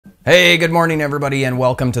Hey, good morning everybody and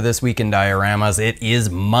welcome to This Week in Dioramas. It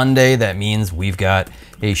is Monday. That means we've got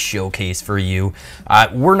a showcase for you.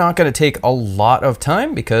 We're not going to take a lot of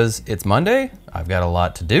time because it's Monday. I've got a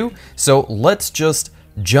lot to do. So let's just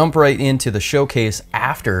jump right into the showcase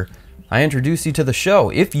after I introduce you to the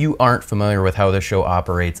show. If you aren't familiar with how the show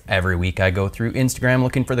operates, every week I go through Instagram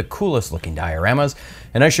looking for the coolest looking dioramas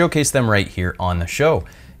and I showcase them right here on the show.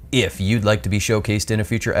 If you'd like to be showcased in a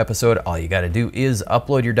future episode, all you got to do is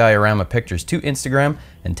upload your diorama pictures to Instagram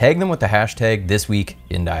and tag them with the hashtag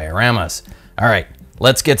ThisWeekInDioramas. All right,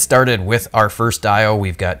 let's get started with our first dio.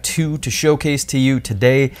 We've got two to showcase to you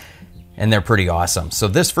today, and they're pretty awesome. So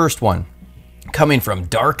this first one, coming from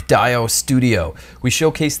Dark Dio Studio, we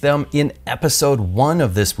showcased them in episode 1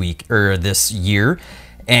 of this week, or this year,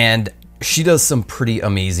 and she does some pretty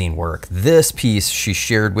amazing work. This piece she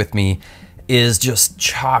shared with me is just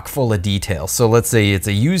chock full of detail. So let's say it's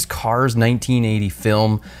a used cars 1980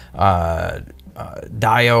 film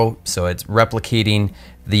dio. So it's replicating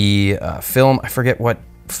the film. I forget what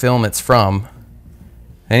film it's from.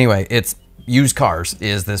 Anyway, it's used cars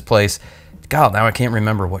is this place. God, now I can't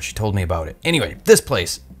remember what she told me about it. Anyway, this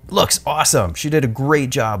place looks awesome. She did a great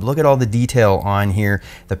job. Look at all the detail on here.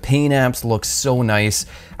 The paint apps look so nice.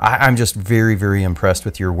 I'm just very, very impressed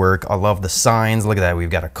with your work. I love the signs. Look at that. We've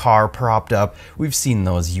got a car propped up. We've seen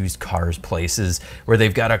those used cars places where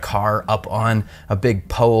they've got a car up on a big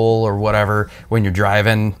pole or whatever when you're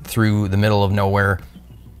driving through the middle of nowhere.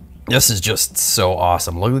 This is just so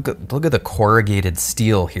awesome. Look at the corrugated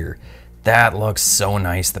steel here. That looks so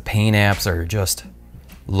nice. The paint apps are just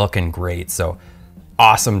looking great. So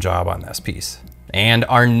awesome job on this piece. And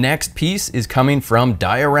our next piece is coming from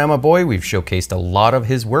Diorama Boy. We've showcased a lot of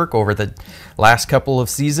his work over the last couple of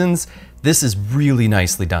seasons. This is really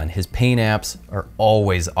nicely done. His paint apps are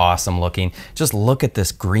always awesome looking. Just look at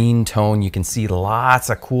this green tone. You can see lots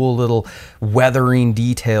of cool little weathering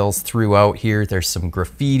details throughout here. There's some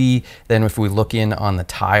graffiti. Then if we look in on the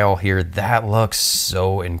tile here, that looks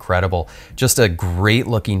so incredible. Just a great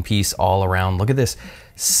looking piece all around. Look at this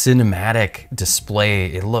cinematic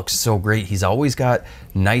display. It looks so great. He's always got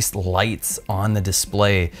nice lights on the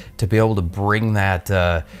display to be able to bring that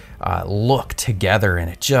look together,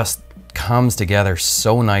 and it just comes together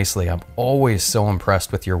so nicely. I'm always so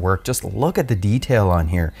impressed with your work. Just look at the detail on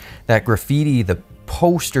here. That graffiti, the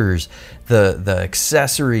posters, the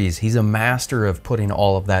accessories. He's a master of putting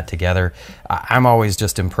all of that together. I'm always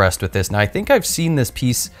just impressed with this. And I think I've seen this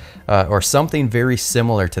piece or something very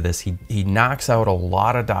similar to this. He knocks out a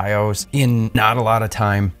lot of dios in not a lot of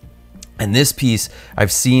time. And this piece,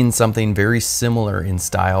 I've seen something very similar in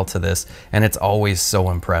style to this, and it's always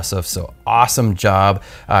so impressive. So awesome job.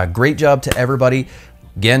 Great job to everybody.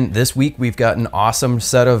 Again, this week we've got an awesome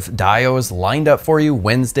set of dios lined up for you.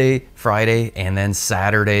 Wednesday, Friday, and then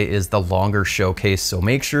Saturday is the longer showcase. So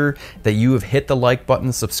make sure that you have hit the like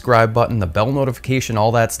button, subscribe button, the bell notification,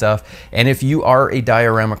 all that stuff. And if you are a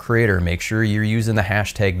diorama creator, make sure you're using the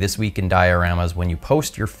hashtag ThisWeekInDioramas when you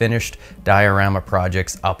post your finished diorama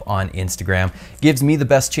projects up on Instagram. Gives me the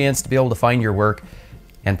best chance to be able to find your work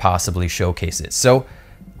and possibly showcase it. So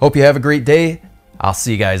hope you have a great day. I'll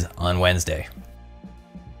see you guys on Wednesday.